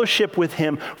fellowship with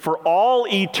him for all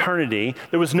eternity.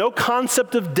 There was no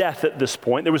concept of death at this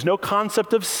point. There was no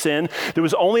concept of sin. There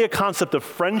was only a concept of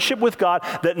friendship with God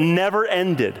that never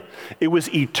ended. It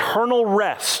was eternal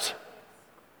rest.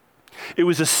 It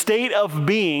was a state of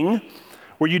being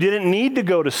where you didn't need to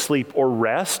go to sleep or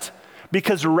rest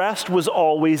because rest was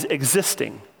always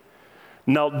existing.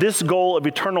 Now, this goal of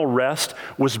eternal rest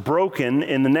was broken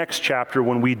in the next chapter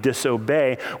when we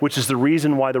disobey, which is the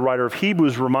reason why the writer of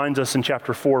Hebrews reminds us in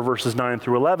chapter 4, verses 9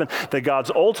 through 11, that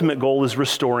God's ultimate goal is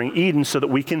restoring Eden so that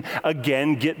we can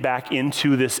again get back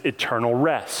into this eternal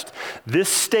rest. This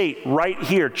state right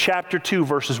here, chapter 2,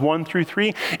 verses 1 through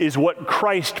 3, is what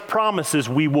Christ promises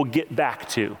we will get back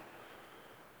to.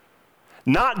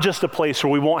 Not just a place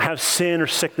where we won't have sin or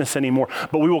sickness anymore,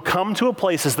 but we will come to a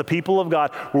place as the people of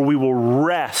God where we will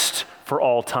rest for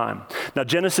all time. Now,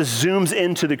 Genesis zooms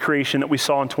into the creation that we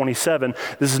saw in 27.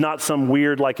 This is not some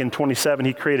weird, like in 27,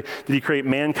 did he create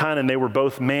mankind and they were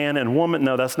both man and woman?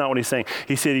 No, that's not what he's saying.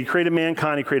 He said he created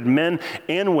mankind, he created men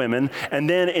and women. And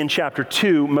then in chapter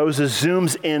 2, Moses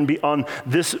zooms in on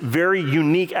this very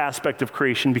unique aspect of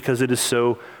creation because it is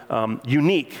so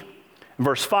unique. In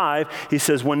verse 5, he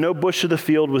says, when no bush of the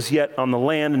field was yet on the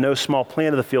land, and no small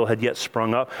plant of the field had yet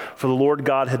sprung up, for the Lord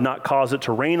God had not caused it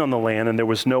to rain on the land, and there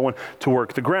was no one to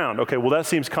work the ground. Okay, well, that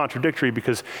seems contradictory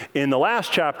because in the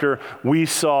last chapter, we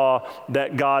saw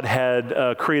that God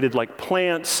had created like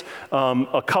plants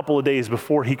a couple of days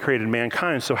before he created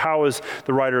mankind. So how is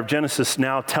the writer of Genesis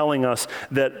now telling us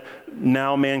that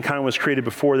now mankind was created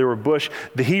before there were bush?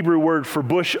 The Hebrew word for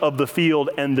bush of the field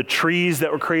and the trees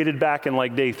that were created back in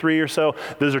like day 3 or so,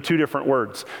 those are two different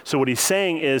words. So what he's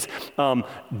saying is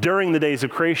during the days of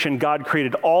creation, God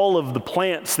created all of the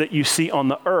plants that you see on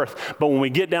the earth. But when we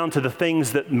get down to the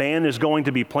things that man is going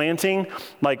to be planting,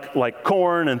 like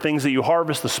corn and things that you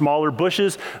harvest, the smaller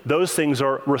bushes, those things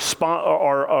are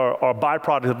a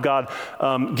byproduct of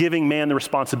God giving man the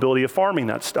responsibility of farming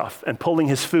that stuff and pulling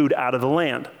his food out of the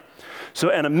land. So,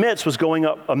 and a mist was going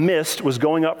up from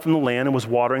the land and was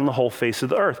watering the whole face of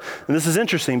the earth. And this is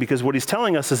interesting because what he's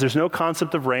telling us is there's no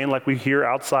concept of rain like we hear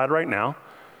outside right now.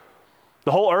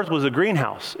 The whole earth was a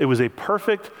greenhouse. It was a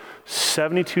perfect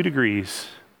 72 degrees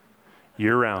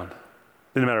year round.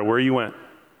 Didn't matter where you went.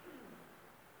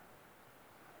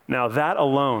 Now that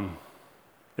alone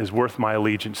is worth my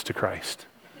allegiance to Christ,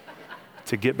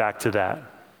 to get back to that.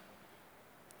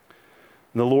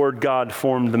 The Lord God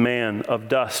formed the man of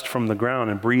dust from the ground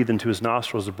and breathed into his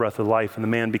nostrils the breath of life, and the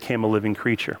man became a living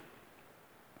creature.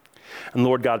 And the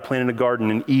Lord God planted a garden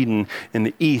in Eden in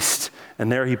the east, and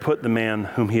there he put the man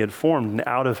whom he had formed. And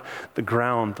out of the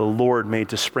ground the Lord made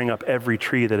to spring up every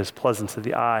tree that is pleasant to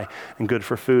the eye and good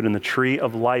for food. And the tree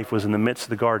of life was in the midst of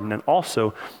the garden, and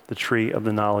also the tree of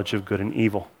the knowledge of good and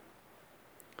evil.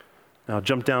 Now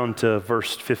jump down to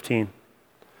verse 15.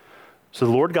 So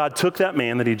the Lord God took that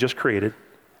man that he just created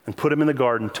and put him in the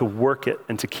garden to work it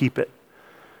and to keep it.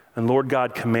 And Lord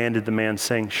God commanded the man,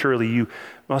 saying, surely you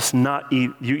must not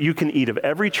eat, you can eat of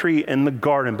every tree in the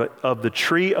garden, but of the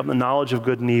tree of the knowledge of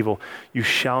good and evil you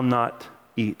shall not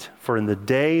eat, for in the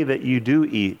day that you do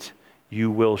eat, you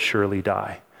will surely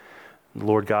die. The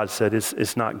Lord God said,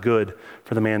 it's not good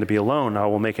for the man to be alone. I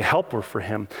will make a helper for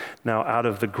him. Now out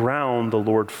of the ground the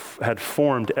Lord had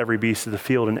formed every beast of the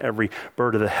field and every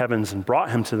bird of the heavens and brought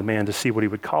him to the man to see what he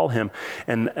would call him.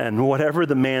 And whatever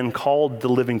the man called the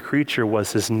living creature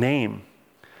was his name.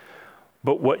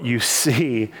 But what you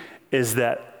see is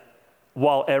that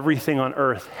while everything on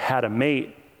earth had a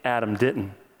mate, Adam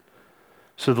didn't.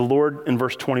 So the Lord, in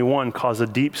verse 21, caused a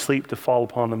deep sleep to fall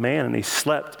upon the man, and he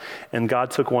slept. And God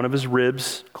took one of his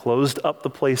ribs, closed up the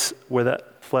place where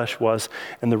that flesh was,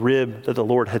 and the rib that the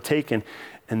Lord had taken,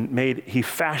 and he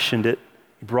fashioned it,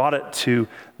 he brought it to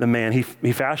the man. He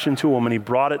fashioned to a woman, he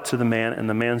brought it to the man, and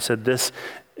the man said, this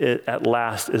at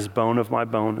last is bone of my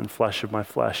bone and flesh of my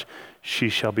flesh. She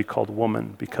shall be called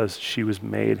woman, because she was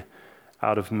made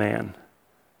out of man.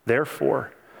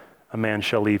 Therefore, a man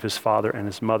shall leave his father and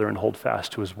his mother and hold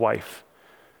fast to his wife,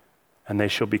 and they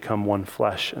shall become one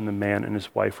flesh. And the man and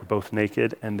his wife were both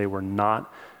naked, and they were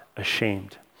not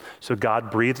ashamed. So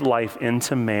God breathed life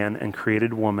into man and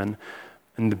created woman.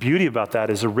 And the beauty about that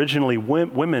is originally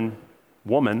woman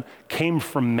came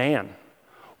from man.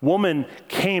 Woman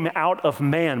came out of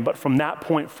man, but from that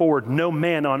point forward, no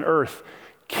man on earth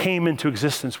came into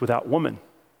existence without woman.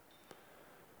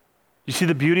 You see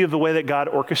the beauty of the way that God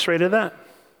orchestrated that?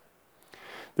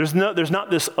 There's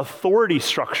not this authority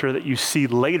structure that you see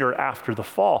later after the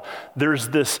fall. There's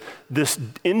this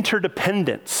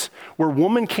interdependence where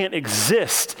woman can't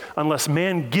exist unless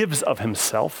man gives of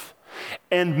himself,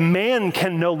 and man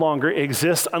can no longer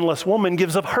exist unless woman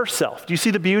gives of herself. Do you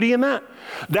see the beauty in that?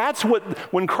 That's what,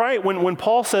 when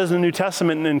Paul says in the New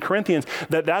Testament and in Corinthians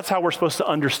that's how we're supposed to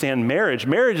understand marriage.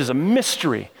 Marriage is a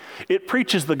mystery. It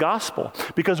preaches the gospel,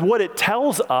 because what it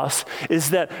tells us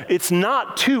is that it's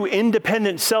not two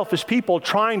independent, selfish people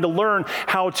trying to learn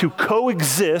how to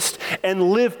coexist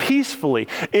and live peacefully.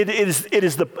 It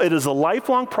is a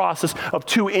lifelong process of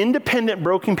two independent,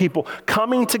 broken people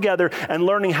coming together and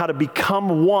learning how to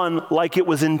become one like it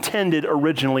was intended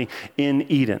originally in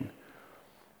Eden.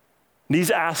 These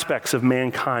aspects of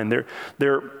mankind,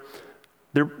 they're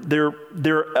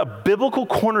a biblical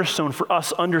cornerstone for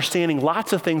us understanding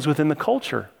lots of things within the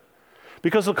culture.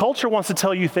 Because the culture wants to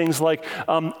tell you things like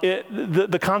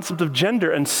the concept of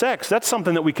gender and sex. That's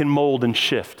something that we can mold and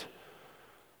shift.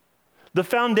 The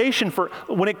foundation for,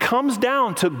 when it comes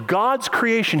down to God's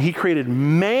creation, he created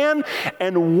man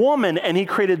and woman, and he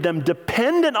created them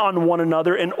dependent on one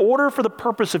another in order for the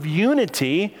purpose of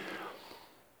unity.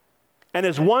 And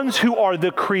as ones who are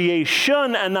the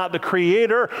creation and not the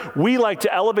creator, we like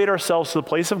to elevate ourselves to the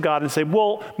place of God and say,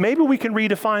 well, maybe we can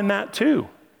redefine that too.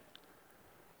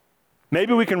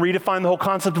 Maybe we can redefine the whole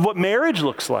concept of what marriage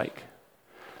looks like.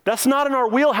 That's not in our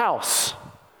wheelhouse.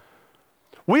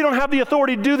 We don't have the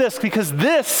authority to do this because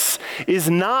this is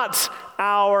not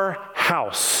our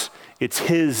house. It's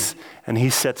his, and he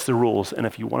sets the rules. And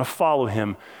if you want to follow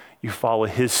him, you follow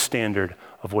his standard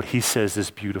of what he says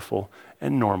is beautiful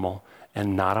and normal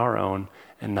and not our own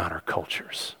and not our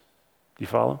culture's. Do you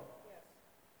follow?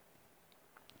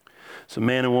 So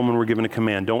man and woman were given a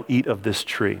command, don't eat of this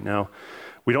tree. Now,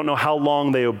 we don't know how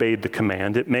long they obeyed the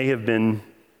command. It may have been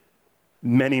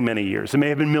many, many years. It may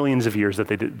have been millions of years that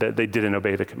they didn't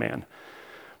obey the command.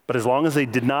 But as long as they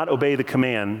did not obey the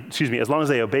command, as long as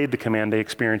they obeyed the command, they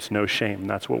experienced no shame. And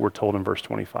that's what we're told in verse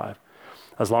 25.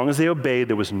 As long as they obeyed,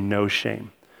 there was no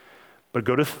shame. But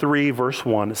go to 3, verse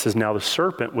 1. It says, now the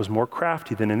serpent was more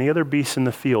crafty than any other beast in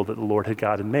the field that the Lord had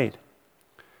God had made.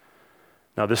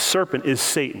 Now this serpent is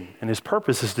Satan, and his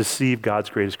purpose is to deceive God's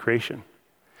greatest creation.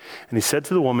 And he said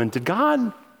to the woman, Did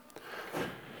God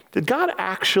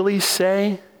actually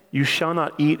say, you shall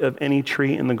not eat of any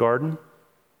tree in the garden?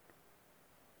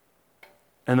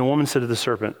 And the woman said to the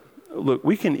serpent, look,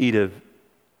 we can eat of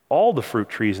all the fruit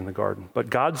trees in the garden, but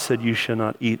God said you shall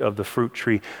not eat of the fruit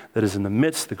tree that is in the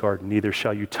midst of the garden, neither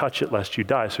shall you touch it lest you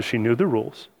die. So she knew the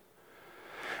rules.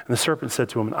 And the serpent said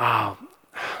to the woman,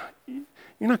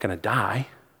 you're not going to die.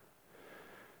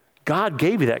 God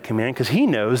gave you that command because he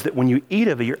knows that when you eat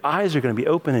of it, your eyes are going to be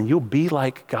open and you'll be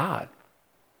like God,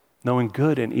 knowing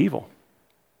good and evil.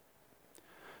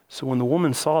 So when the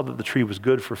woman saw that the tree was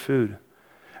good for food,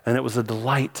 and it was a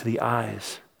delight to the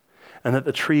eyes, and that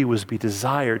the tree was to be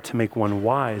desired to make one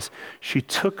wise, she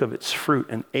took of its fruit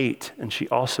and ate, and she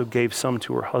also gave some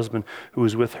to her husband who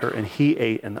was with her, and he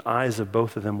ate, and the eyes of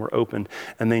both of them were opened,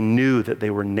 and they knew that they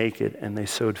were naked, and they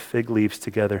sewed fig leaves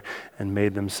together and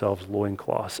made themselves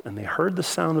loincloths. And they heard the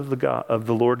sound of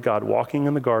the Lord God walking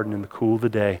in the garden in the cool of the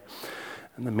day.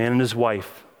 And the man and his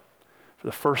wife, for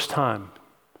the first time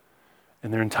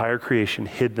in their entire creation,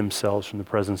 hid themselves from the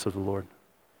presence of the Lord.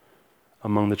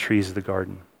 among the trees of the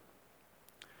garden.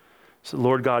 So the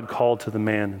Lord God called to the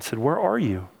man and said, "Where are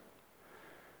you?"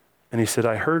 And he said,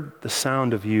 "I heard the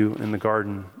sound of you in the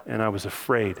garden, and I was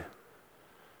afraid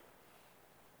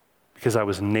because I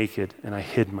was naked and I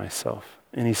hid myself."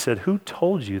 And he said, "Who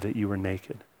told you that you were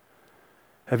naked?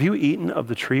 Have you eaten of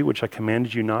the tree which I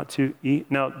commanded you not to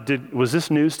eat?" Now, was this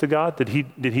news to God?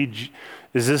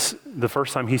 Is this the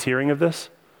first time he's hearing of this?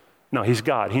 No, he's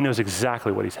God. He knows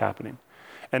exactly what is happening.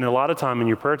 And a lot of time in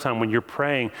your prayer time, when you're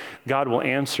praying, God will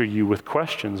answer you with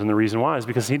questions. And the reason why is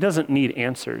because he doesn't need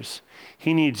answers.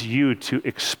 He needs you to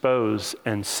expose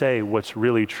and say what's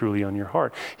really, truly on your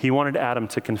heart. He wanted Adam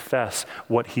to confess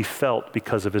what he felt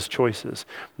because of his choices.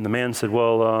 And the man said,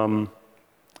 "Well,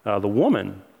 the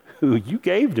woman who you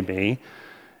gave to me,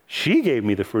 she gave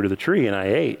me the fruit of the tree and I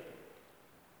ate."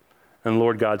 And the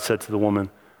Lord God said to the woman,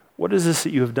 "What is this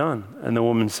that you have done?" And the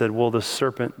woman said, "Well, the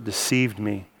serpent deceived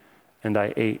me and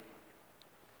I ate."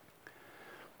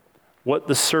 What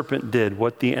the serpent did,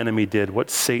 what the enemy did, what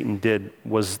Satan did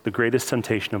was the greatest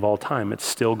temptation of all time. It's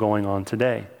still going on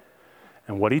today.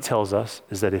 And what he tells us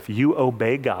is that if you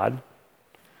obey God,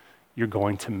 you're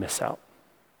going to miss out.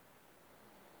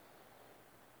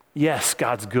 Yes,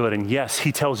 God's good, and yes,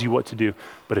 he tells you what to do.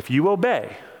 But if you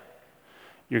obey,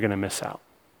 you're going to miss out.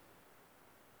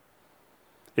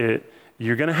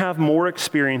 You're going to have more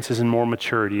experiences and more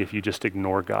maturity if you just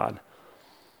ignore God.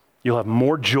 You'll have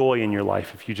more joy in your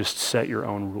life if you just set your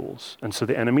own rules. And so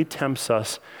the enemy tempts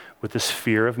us with this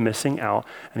fear of missing out,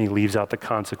 and he leaves out the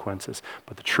consequences.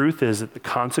 But the truth is that the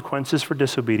consequences for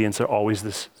disobedience are always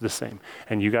the same.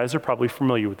 And you guys are probably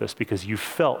familiar with this because you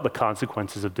felt the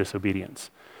consequences of disobedience.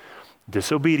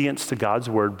 Disobedience to God's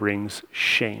word brings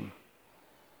shame.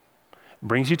 It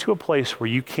brings you to a place where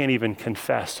you can't even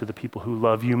confess to the people who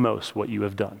love you most what you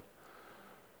have done.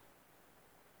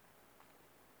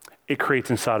 It creates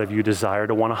inside of you a desire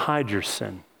to want to hide your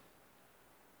sin,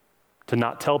 to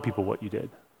not tell people what you did,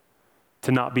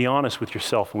 to not be honest with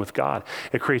yourself and with God.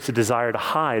 It creates a desire to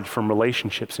hide from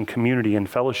relationships and community and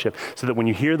fellowship so that when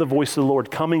you hear the voice of the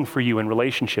Lord coming for you in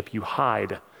relationship, you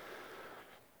hide.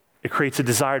 It creates a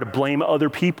desire to blame other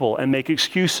people and make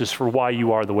excuses for why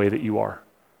you are the way that you are.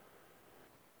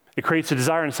 It creates a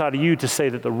desire inside of you to say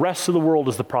that the rest of the world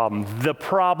is the problem. The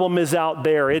problem is out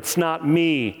there. It's not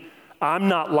me. I'm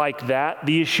not like that.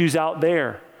 The issue's out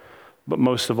there. But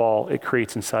most of all, it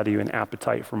creates inside of you an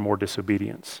appetite for more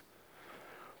disobedience.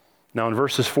 Now in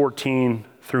verses 14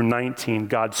 through 19,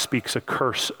 God speaks a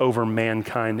curse over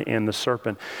mankind and the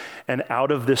serpent. And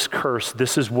out of this curse,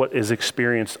 this is what is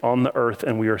experienced on the earth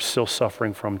and we are still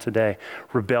suffering from today.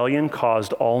 Rebellion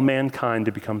caused all mankind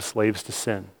to become slaves to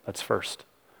sin. That's first.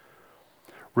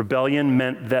 Rebellion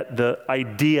meant that the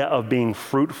idea of being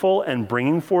fruitful and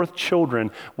bringing forth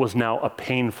children was now a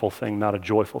painful thing, not a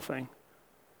joyful thing.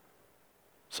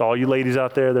 So all you ladies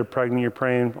out there, they're pregnant, you're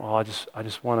praying, "Oh, I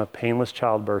just want a painless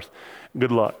childbirth."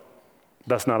 Good luck.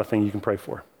 That's not a thing you can pray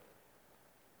for.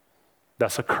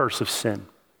 That's a curse of sin.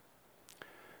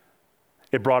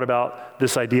 It brought about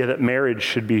this idea that marriage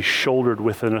should be shouldered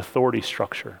with an authority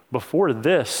structure. Before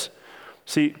this,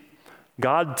 see,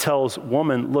 God tells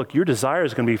woman, look, your desire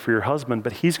is going to be for your husband,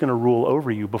 but he's going to rule over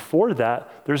you. Before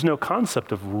that, there's no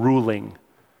concept of ruling.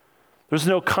 There's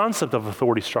no concept of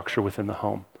authority structure within the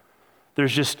home.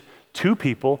 There's just two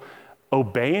people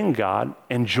obeying God,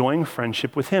 enjoying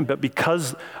friendship with him. But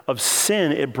because of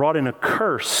sin, it brought in a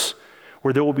curse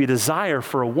where there will be desire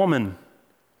for a woman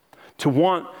to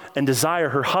want and desire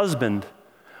her husband,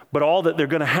 but all that they're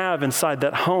going to have inside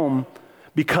that home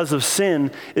because of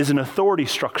sin is an authority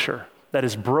structure that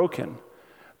is broken.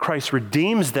 Christ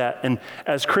redeems that, and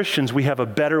as Christians, we have a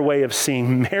better way of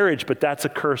seeing marriage, but that's a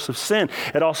curse of sin.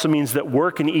 It also means that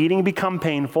work and eating become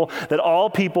painful, that all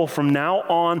people from now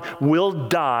on will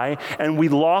die, and we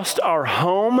lost our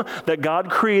home that God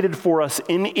created for us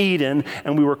in Eden,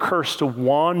 and we were cursed to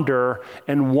wander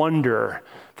and wonder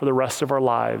for the rest of our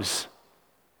lives.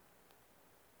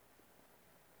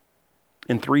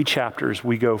 In 3 chapters,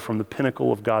 we go from the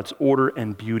pinnacle of God's order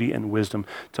and beauty and wisdom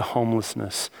to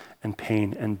homelessness and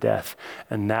pain and death.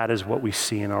 And that is what we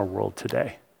see in our world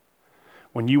today.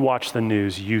 When you watch the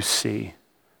news, you see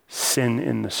sin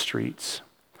in the streets.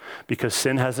 Because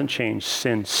sin hasn't changed,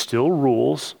 sin still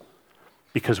rules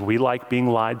because we like being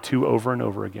lied to over and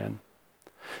over again.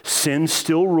 Sin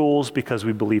still rules because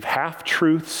we believe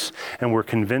half-truths and we're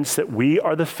convinced that we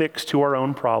are the fix to our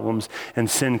own problems. And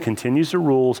sin continues to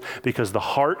rule because the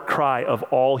heart cry of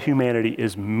all humanity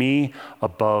is me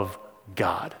above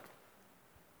God.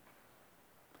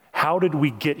 How did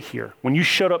we get here? When you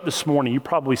showed up this morning, you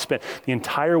probably spent the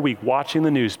entire week watching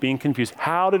the news, being confused.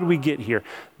 How did we get here?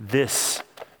 This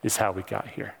is how we got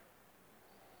here.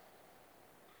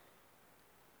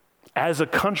 As a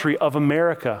country of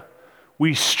America,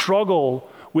 we struggle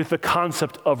with the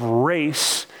concept of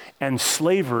race and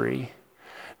slavery,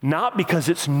 not because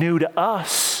it's new to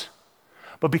us,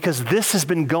 but because this has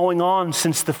been going on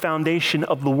since the foundation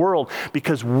of the world,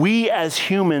 because we as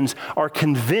humans are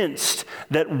convinced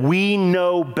that we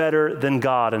know better than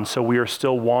God, and so we are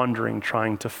still wandering,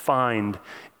 trying to find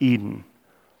Eden.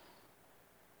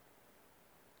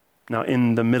 Now,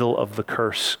 in the middle of the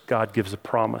curse, God gives a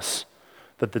promise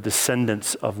that the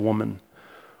descendants of woman,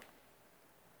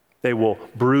 they will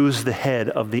bruise the head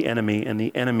of the enemy, and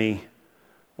the enemy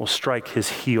will strike his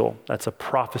heel. That's a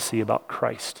prophecy about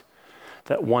Christ,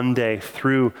 that one day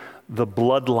through the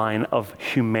bloodline of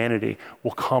humanity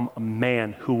will come a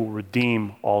man who will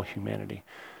redeem all humanity.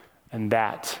 And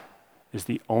that is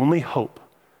the only hope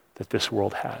that this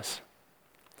world has.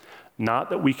 Not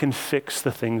that we can fix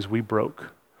the things we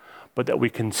broke, but that we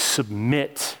can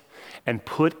submit and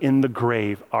put in the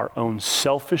grave our own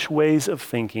selfish ways of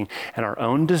thinking and our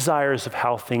own desires of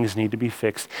how things need to be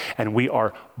fixed. And we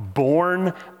are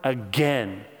born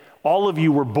again. All of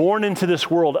you were born into this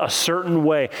world a certain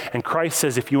way. And Christ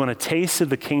says, if you want a taste of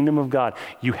the kingdom of God,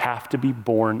 you have to be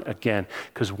born again.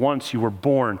 Because once you were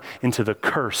born into the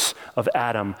curse of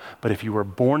Adam, but if you were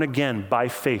born again by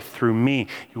faith through me,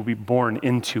 you'll be born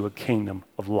into a kingdom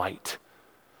of light.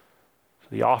 So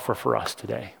the offer for us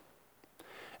today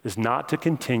is not to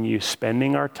continue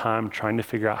spending our time trying to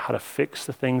figure out how to fix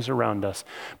the things around us,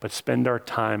 but spend our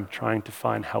time trying to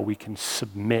find how we can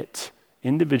submit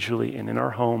individually and in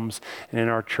our homes and in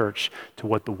our church to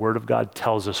what the Word of God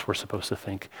tells us we're supposed to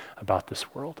think about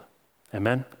this world.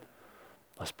 Amen?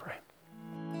 Let's pray.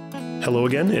 Hello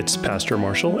again, it's Pastor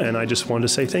Marshall, and I just wanted to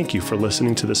say thank you for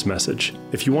listening to this message.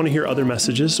 If you want to hear other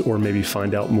messages or maybe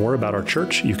find out more about our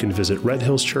church, you can visit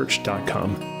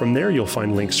redhillschurch.com. From there, you'll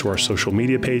find links to our social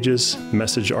media pages,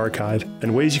 message archive,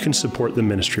 and ways you can support the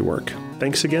ministry work.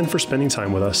 Thanks again for spending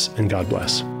time with us, and God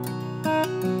bless.